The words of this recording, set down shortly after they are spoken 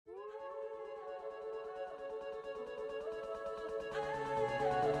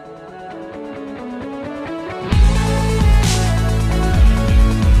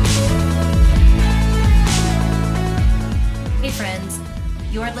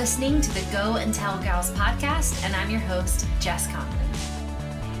listening to the Go and Tell Gals podcast, and I'm your host, Jess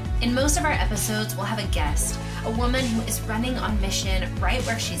Conlon. In most of our episodes, we'll have a guest, a woman who is running on mission right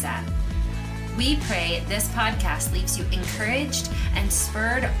where she's at. We pray this podcast leaves you encouraged and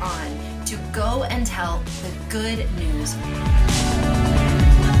spurred on to go and tell the good news.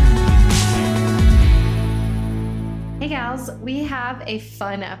 Hey gals, we have a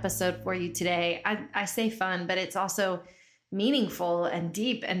fun episode for you today. I say fun, but it's also meaningful and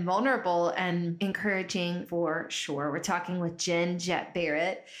deep and vulnerable and encouraging for sure. We're talking with Jenn, Jett,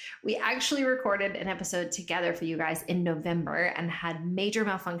 Barrett. We actually recorded an episode together for you guys in November and had major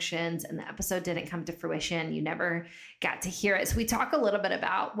malfunctions, and the episode didn't come to fruition. You never got to hear it. So we talk a little bit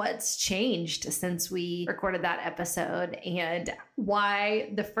about what's changed since we recorded that episode and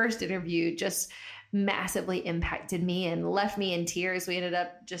why the first interview just massively impacted me and left me in tears. We ended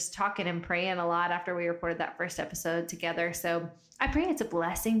up just talking and praying a lot after we recorded that first episode together. So I pray it's a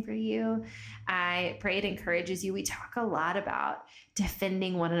blessing for you. I pray it encourages you. We talk a lot about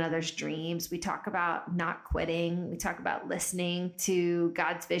defending one another's dreams. We talk about not quitting. We talk about listening to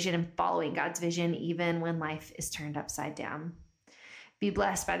God's vision and following God's vision, even when life is turned upside down. Be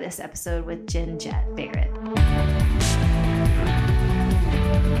blessed by this episode with Jenn, Jett, Barrett.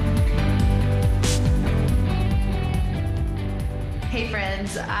 Hey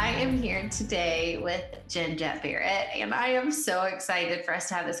friends, I am here today with Jenn, Jett, Barrett, and I am so excited for us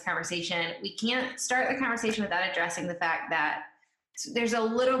to have this conversation. We can't start the conversation without addressing the fact that there's a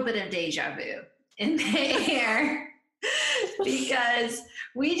little bit of deja vu in the air because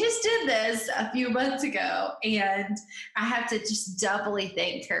we just did this a few months ago, and I have to just doubly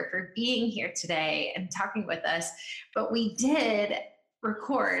thank her for being here today and talking with us. But we did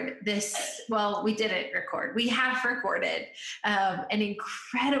record this. Well, we didn't record. We have recorded an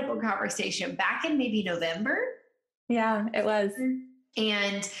incredible conversation back in maybe November. Yeah, it was.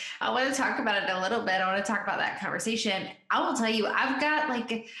 And I want to talk about it a little bit. I want to talk about that conversation. I will tell you,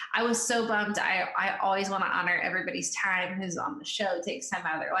 I was so bummed. I always want to honor everybody's time who's on the show, takes time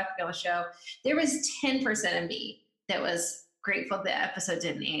out of their life to be on the show. There was 10% of me that was grateful the episode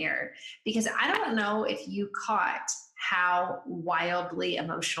didn't air, because I don't know if you caught how wildly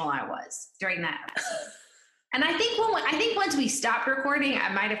emotional I was during that episode. And I think once we stopped recording, I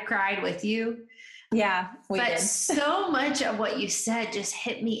might have cried with you. Yeah, we did. But so much of what you said just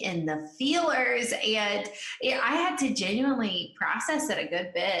hit me in the feelers, and I had to genuinely process it a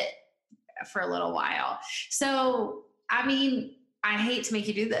good bit for a little while. So, I mean, I hate to make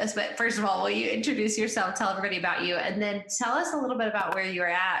you do this, but first of all, will you introduce yourself, tell everybody about you, and then tell us a little bit about where you were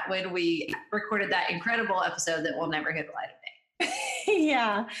at when we recorded that incredible episode that will never hit the light of day.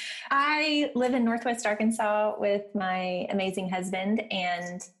 Yeah. I live in Northwest Arkansas with my amazing husband,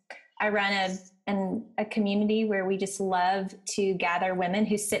 and I run a community where we just love to gather women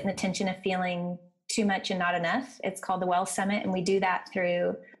who sit in the tension of feeling too much and not enough. It's called the Well Summit, and we do that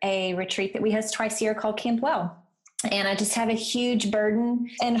through a retreat that we host twice a year called Camp Well. And I just have a huge burden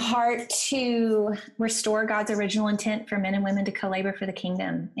and heart to restore God's original intent for men and women to co-labor for the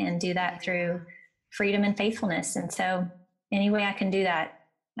kingdom and do that through freedom and faithfulness. And so any way I can do that,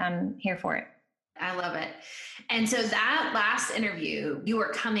 I'm here for it. I love it. And so that last interview, you were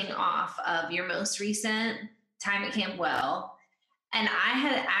coming off of your most recent time at Camp Well. And I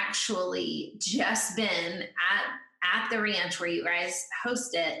had actually just been at the ranch where you guys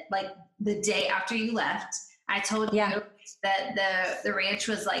hosted, like the day after you left. I told you that the ranch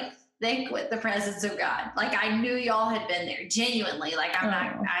was like thick with the presence of God. Like I knew y'all had been there genuinely. Like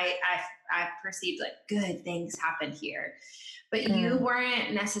I perceived like good things happened here, but you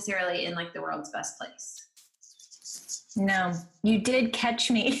weren't necessarily in like the world's best place. No, you did catch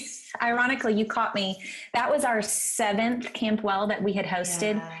me. Ironically, you caught me. That was our 7th Camp Well that we had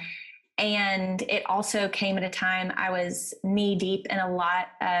hosted. Yeah. And it also came at a time I was knee deep in a lot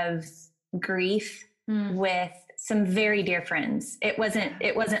of grief with some very dear friends. It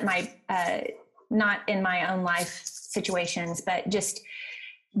wasn't my, not in my own life situations, but just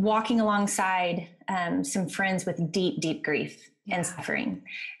walking alongside some friends with deep, deep grief and suffering.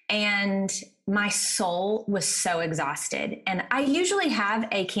 And my soul was so exhausted. And I usually have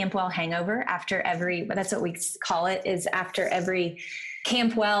a Camp Well hangover after that's what we call it, is after every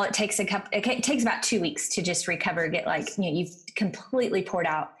Camp Well, it takes about 2 weeks to just recover, get you've completely poured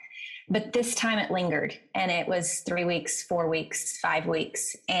out. But this time it lingered, and it was 3 weeks, 4 weeks, 5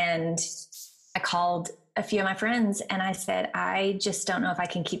 weeks. And I called a few of my friends and I said, I just don't know if I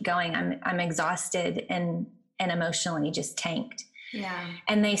can keep going. I'm exhausted and emotionally just tanked. Yeah.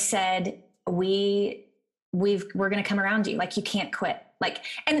 And they said, we're going to come around you. Like, you can't quit. Like,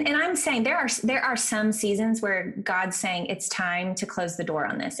 and I'm saying there are some seasons where God's saying it's time to close the door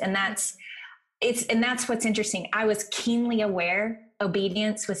on this. And that's what's interesting. I was keenly aware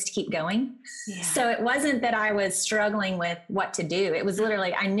obedience was to keep going. Yeah. So it wasn't that I was struggling with what to do. It was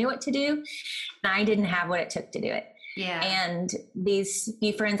literally, I knew what to do and I didn't have what it took to do it. Yeah. And these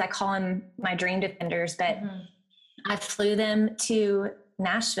few friends, I call them my dream defenders, but I flew them to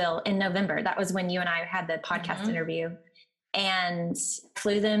Nashville in November. That was when you and I had the podcast interview, and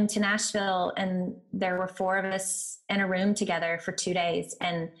flew them to Nashville. And there were 4 of us in a room together for 2 days.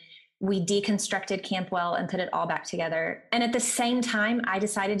 And we deconstructed Campwell and put it all back together. And at the same time, I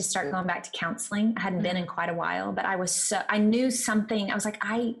decided to start going back to counseling. I hadn't been in quite a while, but I knew something. I was like,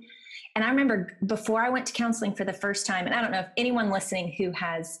 and I remember before I went to counseling for the first time, and I don't know if anyone listening who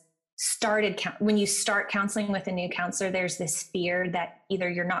has started, when you start counseling with a new counselor, there's this fear that either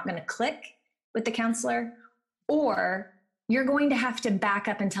you're not going to click with the counselor, or you're going to have to back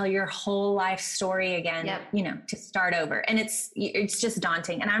up and tell your whole life story again, to start over. And it's just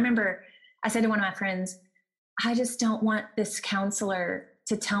daunting. And I remember I said to one of my friends, I just don't want this counselor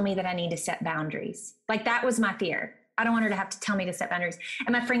to tell me that I need to set boundaries. Like, that was my fear. I don't want her to have to tell me to set boundaries.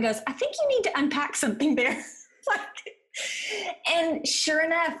 And my friend goes, I think you need to unpack something there. And sure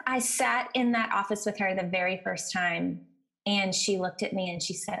enough, I sat in that office with her the very first time, and she looked at me and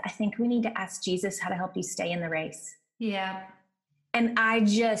she said, I think we need to ask Jesus how to help you stay in the race. Yeah. And I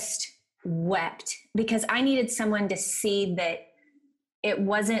just wept because I needed someone to see that it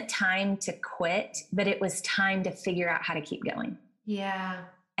wasn't time to quit, but it was time to figure out how to keep going. Yeah.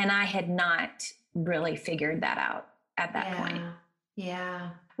 And I had not really figured that out at that point.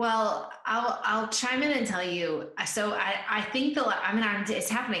 Yeah. Well, I'll chime in and tell you. So I think it's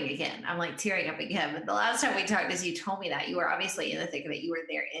happening again. I'm like tearing up again. But the last time we talked, as you told me that you were obviously in the thick of it, you were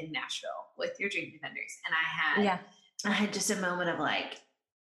there in Nashville with your Dream Defenders. And I had just a moment of like,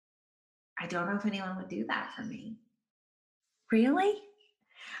 I don't know if anyone would do that for me. Really?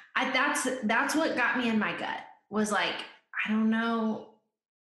 That's what got me in my gut, was like, I don't know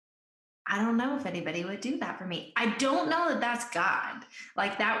if anybody would do that for me. I don't know that that's God.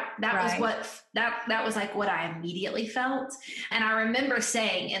 Like that right. that was like what I immediately felt. And I remember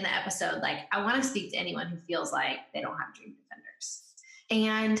saying in the episode, like, I want to speak to anyone who feels like they don't have Dream Defenders.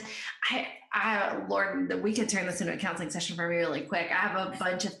 And Lord, we could turn this into a counseling session for me really quick. I have a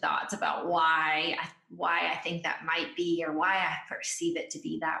bunch of thoughts about why I think that might be, or why I perceive it to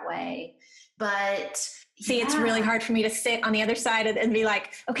be that way. But it's really hard for me to sit on the other side and be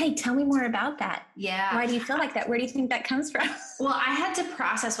like, okay, tell me more about that. Yeah. Why do you feel like that? Where do you think that comes from? Well, I had to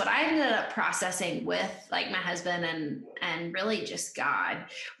process what I ended up processing with like my husband and really just God,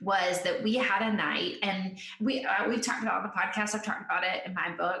 was that we had a night, and we've talked about it on the podcast. I've talked about it in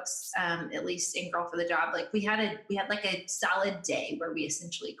my books, at least in Girl for the Job. Like we had like a solid day where we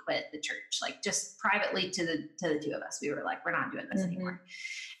essentially quit the church, like just privately to the 2 of us. We were like, we're not doing this anymore.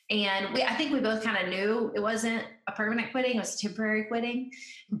 And I think we both kind of knew it wasn't a permanent quitting, it was temporary quitting.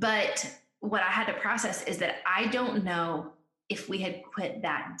 But what I had to process is that I don't know if we had quit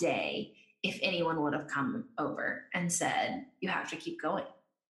that day, if anyone would have come over and said, you have to keep going.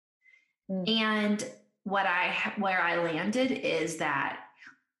 And where I landed is that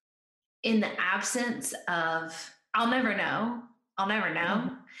in the absence of, I'll never know.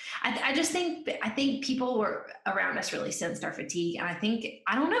 I think people were around us really sensed our fatigue. And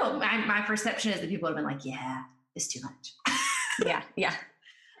I don't know, my perception is that people have been like, yeah, it's too much. Yeah.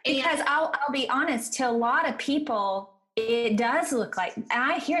 Because I'll be honest, to a lot of people, it does look like, and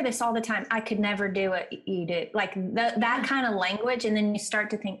I hear this all the time, I could never do what you do. Like that kind of language. And then you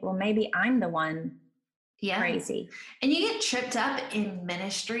start to think, well, maybe I'm the one crazy. And you get tripped up in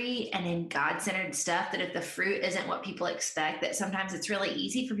ministry and in God-centered stuff, that if the fruit isn't what people expect, that sometimes it's really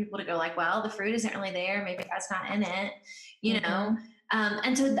easy for people to go like, well, the fruit isn't really there. Maybe God's not in it, you know?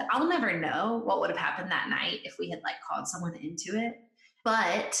 And so I'll never know what would have happened that night if we had like called someone into it.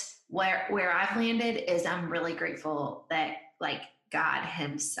 But where I've landed is I'm really grateful that like God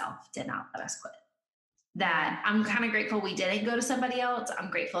himself did not let us quit. That I'm kind of grateful we didn't go to somebody else.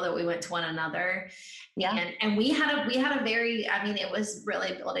 I'm grateful that we went to one another. Yeah. And we had a very, it was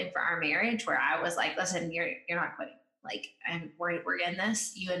really building for our marriage, where I was like, listen, you're not quitting. Like, and we're in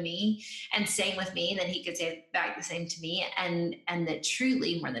this, you and me, and same with me. And then he could say back the same to me. And that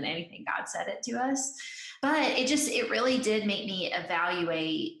truly, more than anything, God said it to us. But it really did make me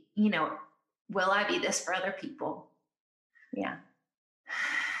evaluate, will I be this for other people? Yeah.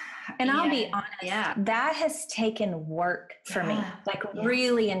 And I'll be honest, that has taken work for me, like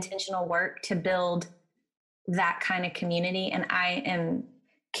really intentional work to build that kind of community. And I am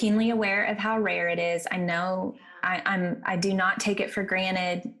keenly aware of how rare it is. I know I do not take it for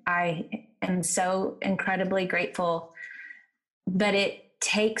granted. I am so incredibly grateful, but it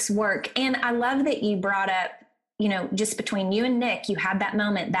takes work. And I love that you brought up, just between you and Nick, you had that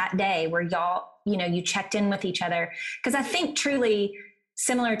moment that day where y'all, you checked in with each other. Cause I think truly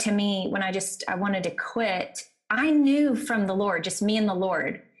similar to me, when I wanted to quit, I knew from the Lord, just me and the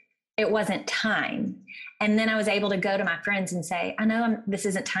Lord, it wasn't time. And then I was able to go to my friends and say, I know this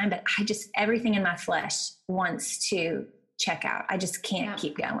isn't time, but everything in my flesh wants to check out. I just can't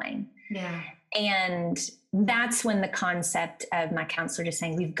keep going. Yeah. And that's when the concept of my counselor just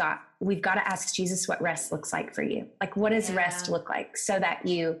saying, we've got to ask Jesus what rest looks like for you. Like, what does rest look like so that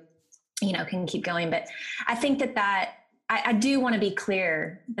you can keep going. But I think that I do want to be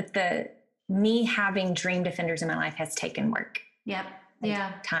clear that me having dream defenders in my life has taken work. Yep.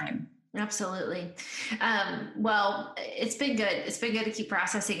 Yeah. Time. Absolutely. Well, it's been good. It's been good to keep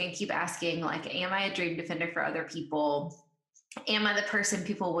processing and keep asking, like, am I a dream defender for other people? Am I the person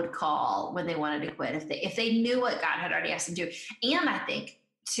people would call when they wanted to quit? If they knew what God had already asked them to do. And I think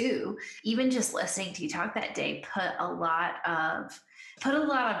too, even just listening to you talk that day put a lot of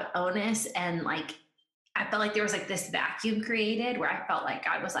onus, and like, I felt like there was like this vacuum created where I felt like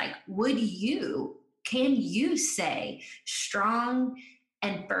God was like, can you say strong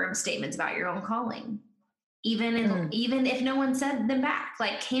and firm statements about your own calling? Even if no one said them back,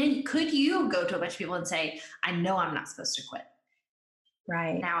 like, could you go to a bunch of people and say, I know I'm not supposed to quit.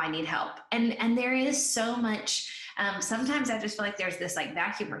 Right. Now I need help. And there is so much, sometimes I just feel like there's this like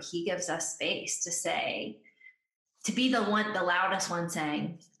vacuum where he gives us space to say, to be the loudest one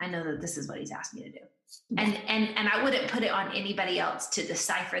saying, I know that this is what he's asked me to do. Yeah. And I wouldn't put it on anybody else to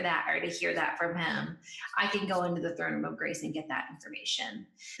decipher that or to hear that from him. I can go into the throne room of grace and get that information.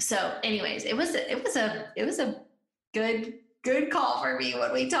 So anyways, it was a good call for me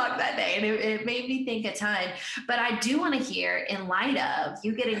when we talked that day, and it made me think a ton. But I do want to hear, in light of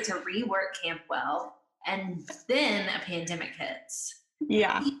you getting to rework Campwell and then a pandemic hits.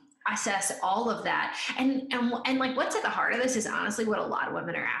 Yeah. Assess all of that. And like, what's at the heart of this is honestly what a lot of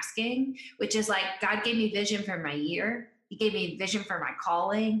women are asking, which is like, God gave me vision for my year. He gave me vision for my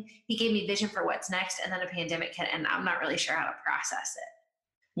calling. He gave me vision for what's next. And then a pandemic hit, and I'm not really sure how to process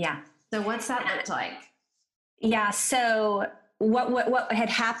it. Yeah. So what's that look like? Yeah. So what had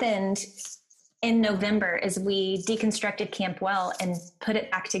happened in November is we deconstructed Campwell and put it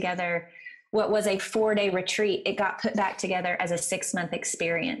back together. What was a 4-day retreat, it got put back together as a 6-month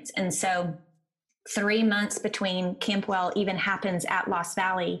experience. And so 3 months between Campwell even happens at Lost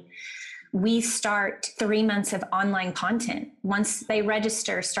Valley, we start 3 months of online content. Once they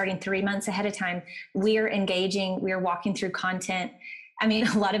register, starting 3 months ahead of time, we're engaging, we're walking through content. I mean,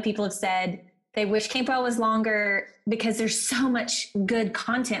 a lot of people have said they wish Campwell was longer because there's so much good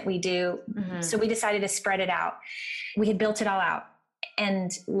content we do. Mm-hmm. So we decided to spread it out. We had built it all out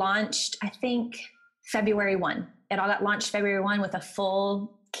and launched, I think, February 1. It all got launched February 1 with a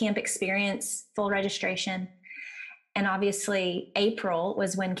full camp experience, full registration. And obviously April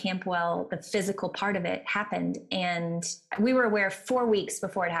was when Campwell, the physical part of it, happened. And we were aware 4 weeks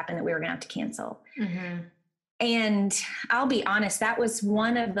before it happened that we were going to have to cancel. Mm-hmm. And I'll be honest, that was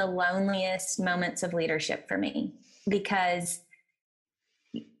one of the loneliest moments of leadership for me, because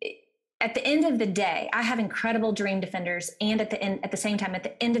at the end of the day, I have incredible dream defenders. And at the same time, at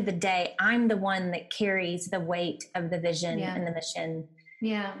the end of the day, I'm the one that carries the weight of the vision and the mission.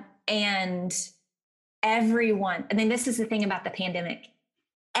 Yeah. And everyone, I mean, this is the thing about the pandemic.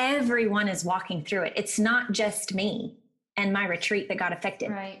 Everyone is walking through it. It's not just me and my retreat that got affected.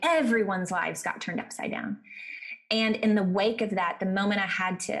 Right. Everyone's lives got turned upside down. And in the wake of that, the moment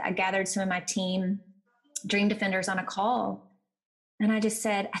I gathered some of my team, Dream Defenders, on a call. And I just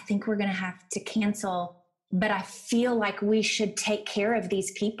said, I think we're going to have to cancel, but I feel like we should take care of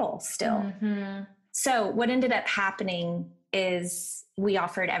these people still. Mm-hmm. So what ended up happening is we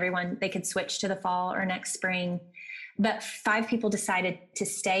offered everyone, they could switch to the fall or next spring, but 5 people decided to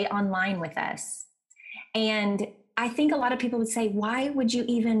stay online with us. And I think a lot of people would say, why would you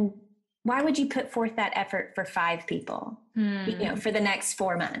put forth that effort for 5 people, for the next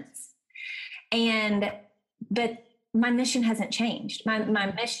 4 months? But my mission hasn't changed.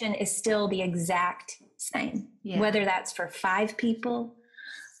 My mission is still the exact same, whether that's for 5 people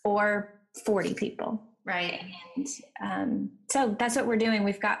or 40 people. Right. And so that's what we're doing.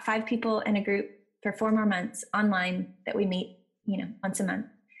 We've got 5 people in a group for 4 more months online that we meet, once a month.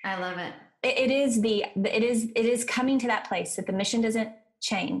 I love it. It is coming to that place that the mission doesn't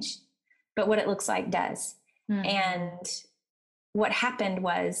change, but what it looks like does. Mm-hmm. And what happened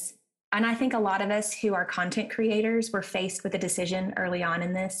was, and I think a lot of us who are content creators were faced with a decision early on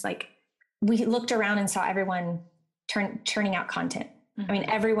in this. Like, we looked around and saw everyone churning out content. I mean,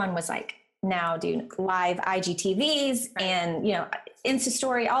 everyone was like now doing live IGTVs and, you know, Insta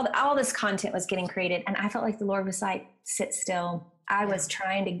story, all this content was getting created. And I felt like the Lord was like, sit still. I was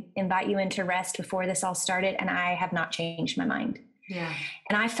trying to invite you into rest before this all started, and I have not changed my mind. Yeah.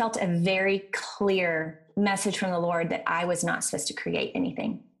 And I felt a very clear message from the Lord that I was not supposed to create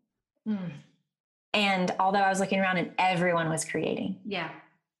anything. And although I was looking around and everyone was creating. Yeah.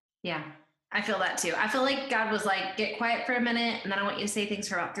 Yeah. I feel that too. I feel like God was like, get quiet for a minute, and then I want you to say things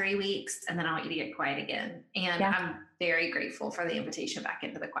for about 3 weeks, and then I want you to get quiet again. And I'm very grateful for the invitation back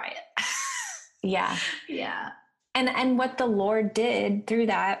into the quiet. Yeah. Yeah. And what the Lord did through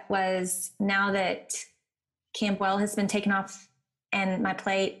that was, now that Camp Well has been taken off and my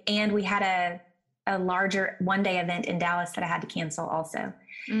plate, and we had a larger one-day event in Dallas that I had to cancel also.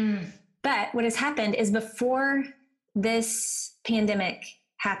 But what has happened is, before this pandemic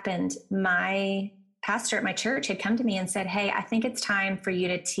happened, my pastor at my church had come to me and said, hey, I think it's time for you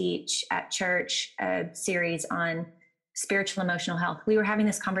to teach at church a series on spiritual emotional health. We were having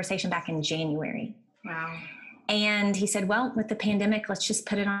this conversation back in January. Wow. And he said, well, with the pandemic, let's just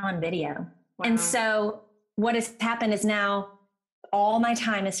put it on video. Wow. And so what has happened is now all my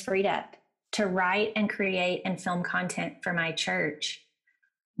time is freed up to write and create and film content for my church.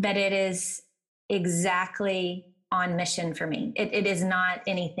 But it is exactly on mission for me. It is not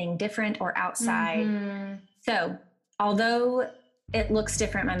anything different or outside. So although it looks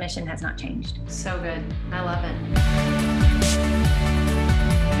different, my mission has not changed. So good. I love it.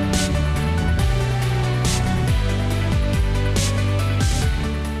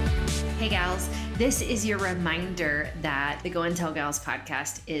 Hey gals, this is your reminder that the Go and Tell Gals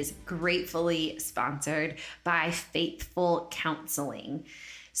podcast is gratefully sponsored by Faithful Counseling.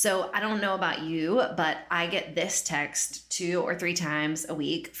 So I don't know about you, but I get this text 2 or 3 times a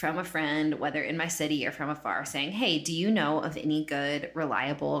week from a friend, whether in my city or from afar, saying, hey, do you know of any good,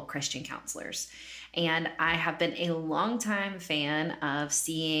 reliable Christian counselors? And I have been a longtime fan of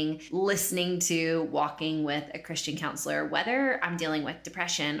listening to, walking with a Christian counselor, whether I'm dealing with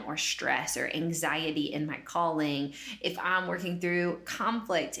depression or stress or anxiety in my calling, if I'm working through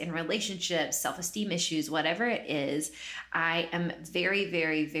conflict in relationships, self-esteem issues, whatever it is. I am very,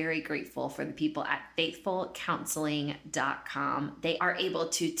 very, very grateful for the people at faithfulcounseling.com. They are able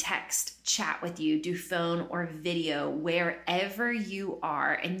to text, chat with you, do phone or video wherever you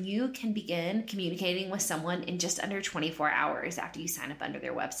are, and you can begin communicating with someone in just under 24 hours after you sign up under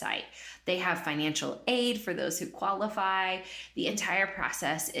their website. They have financial aid for those who qualify. The entire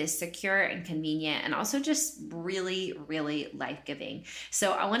process is secure and convenient, and also just really, really life-giving.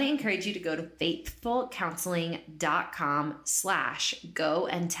 So I want to encourage you to go to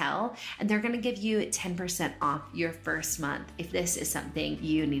faithfulcounseling.com/go-and-tell, and they're going to give you 10% off your first month if this is something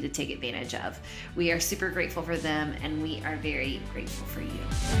you need to take advantage of. We are super grateful for them, and we are very grateful for you.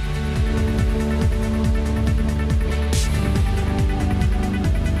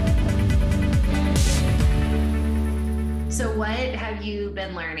 So what have you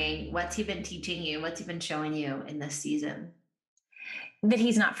been learning? What's he been teaching you? What's he been showing you in this season? That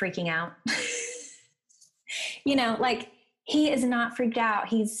he's not freaking out. You know, like, he is not freaked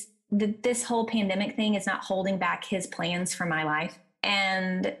out. This whole pandemic thing is not holding back his plans for my life,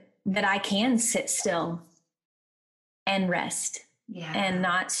 and that I can sit still and rest and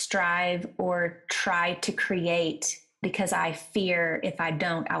not strive or try to create because I fear if I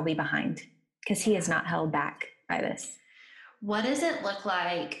don't, I'll be behind, because he is not held back by this. What does it look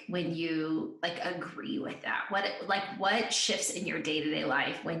like when you agree with that? What shifts in your day-to-day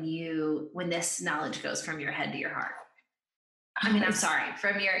life when this knowledge goes from your head to your heart? I mean, I'm sorry,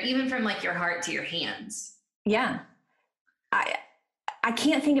 from your heart to your hands. Yeah. I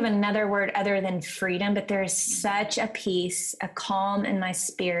can't think of another word other than freedom, but there's such a peace, a calm in my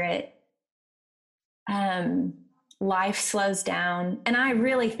spirit. Life slows down. And I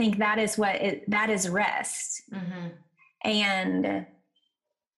really think that is that is rest. Mm-hmm. And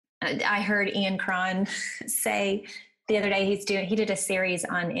I heard Ian Cron say the other day, he did a series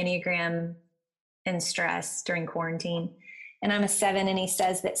on Enneagram and stress during quarantine. And I'm a 7, and he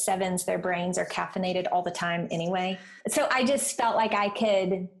says that 7s, their brains are caffeinated all the time anyway. So I just felt like I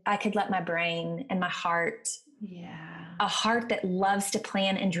could let my brain and my heart, a heart that loves to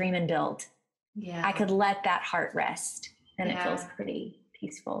plan and dream and build. Yeah. I could let that heart rest, and it feels pretty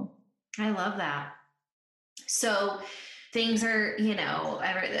peaceful. I love that. So things are,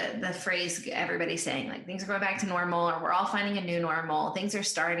 the phrase everybody's saying, like things are going back to normal, or we're all finding a new normal. Things are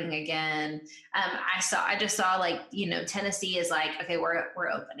starting again. I just saw like, Tennessee is like, okay, we're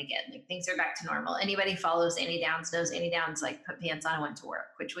open again. Like things are back to normal. Anybody follows Annie Downs knows Annie Downs like put pants on and went to work,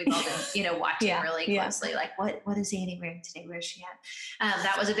 which we've all been, watching really closely. Like what is Annie wearing today? Where's she at?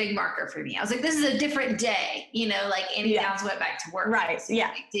 That was a big marker for me. I was like, this is a different day, like Annie Downs went back to work. Right.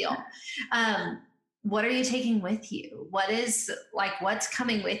 Yeah. Big deal. What are you taking with you? What's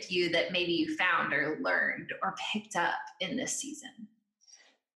coming with you that maybe you found or learned or picked up in this season?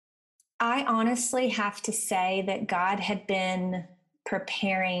 I honestly have to say that God had been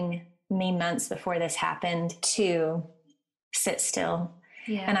preparing me months before this happened to sit still.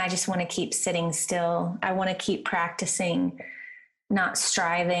 Yeah. And I just want to keep sitting still. I want to keep practicing, not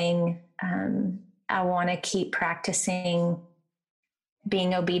striving. I want to keep practicing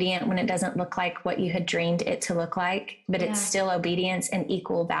being obedient when it doesn't look like what you had dreamed it to look like, but it's still obedience and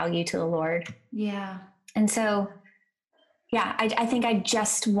equal value to the Lord. Yeah. And so, I think I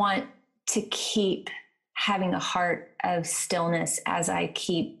just want to keep having a heart of stillness as I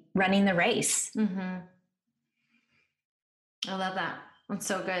keep running the race. Mm-hmm. I love that. That's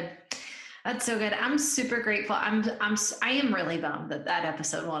so good. That's so good. I'm super grateful. I am really bummed that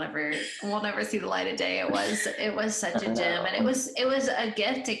episode will never see the light of day. It was such a gem, and it was a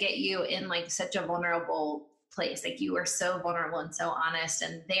gift to get you in like such a vulnerable place. Like you were so vulnerable and so honest,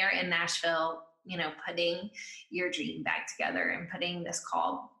 and there in Nashville, putting your dream back together and putting this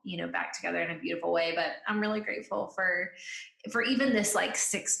call, back together in a beautiful way. But I'm really grateful for even this like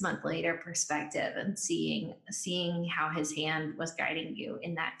 6 month later perspective and seeing how his hand was guiding you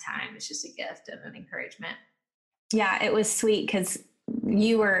in that time. It's just a gift and an encouragement. Yeah, it was sweet because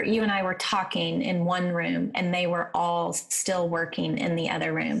you and I were talking in one room and they were all still working in the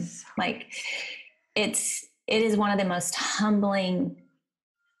other room. Like it is one of the most humbling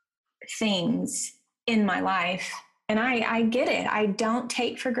things in my life. And I get it. I don't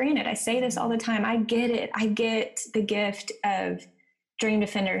take for granted. I say this all the time. I get it. I get the gift of dream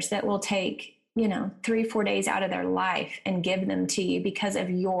defenders that will take, 3-4 days out of their life and give them to you because of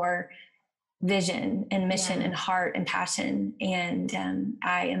your vision and mission and heart and passion. And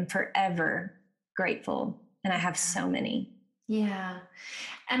I am forever grateful. And I have so many. Yeah.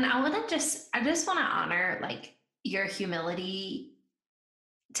 And I just want to honor like your humility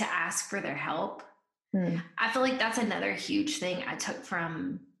to ask for their help. I feel like that's another huge thing I took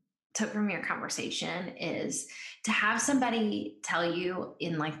from your conversation is to have somebody tell you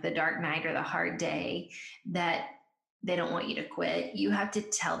in like the dark night or the hard day that they don't want you to quit. You have to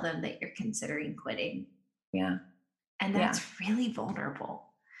tell them that you're considering quitting. Yeah. And that's really vulnerable.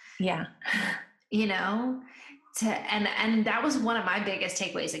 Yeah. And that was one of my biggest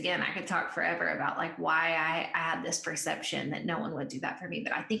takeaways. Again, I could talk forever about like why I had this perception that no one would do that for me.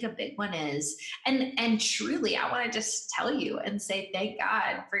 But I think a big one is, and truly, I want to just tell you and say, thank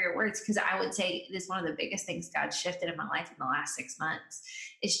God for your words. Cause I would say it is one of the biggest things God shifted in my life in the last 6 months.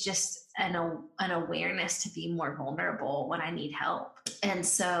 It's just an awareness to be more vulnerable when I need help. And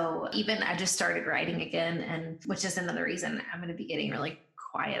so even I just started writing again, and which is another reason I'm going to be getting really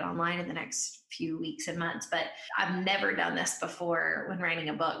quiet online in the next few weeks and months. But I've never done this before when writing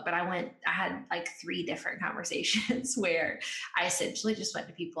a book, but I had like 3 different conversations where I essentially just went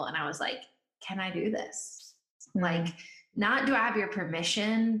to people and I was like, can I do this? Like, not do I have your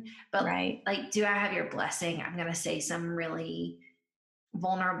permission, but like, do I have your blessing? I'm going to say some really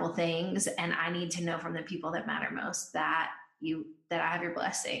vulnerable things, and I need to know from the people that matter most that I have your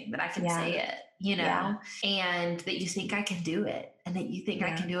blessing, that I can say it, and that you think I can do it, and that you think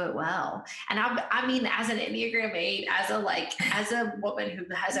I can do it well. And I mean, as an Enneagram 8, as a woman who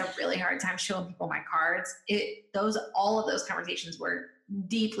has a really hard time showing people my cards, all of those conversations were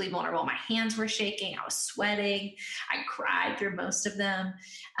deeply vulnerable. My hands were shaking. I was sweating. I cried through most of them.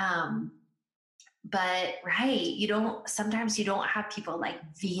 But sometimes you don't have people like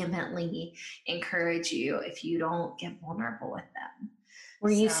vehemently encourage you if you don't get vulnerable with them.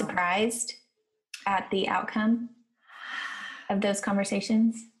 Were you surprised at the outcome of those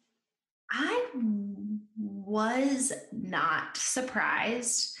conversations? I was not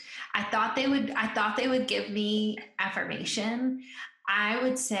surprised. I thought they would give me affirmation. I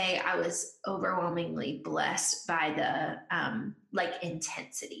would say I was overwhelmingly blessed by the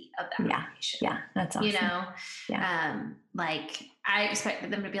intensity of that affirmation. Yeah, that's awesome. Like I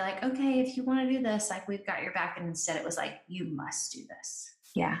expected them to be like, okay, if you want to do this, like we've got your back. And instead it was like, you must do this.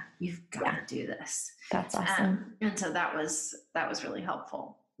 Yeah. You've got to do this. That's awesome. And so that was really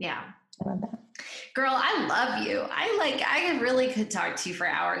helpful. Yeah. I love that. Girl, I love you. I really could talk to you for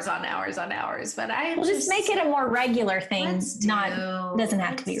hours on hours on hours, but we'll just make it a more regular thing. Doesn't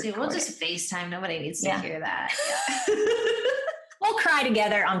have to be recorded. We'll just FaceTime. Nobody needs to hear that. Yeah. We'll cry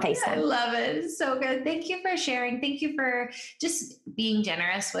together on FaceTime. I love it. It's so good. Thank you for sharing. Thank you for just being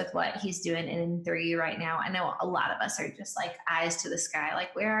generous with what he's doing in and through you right now. I know a lot of us are just like eyes to the sky,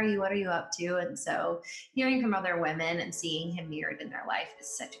 like, where are you? What are you up to? And so hearing from other women and seeing him mirrored in their life is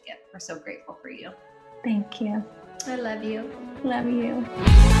such a gift. We're so grateful for you. Thank you. I love you. Love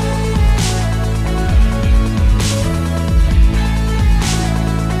you.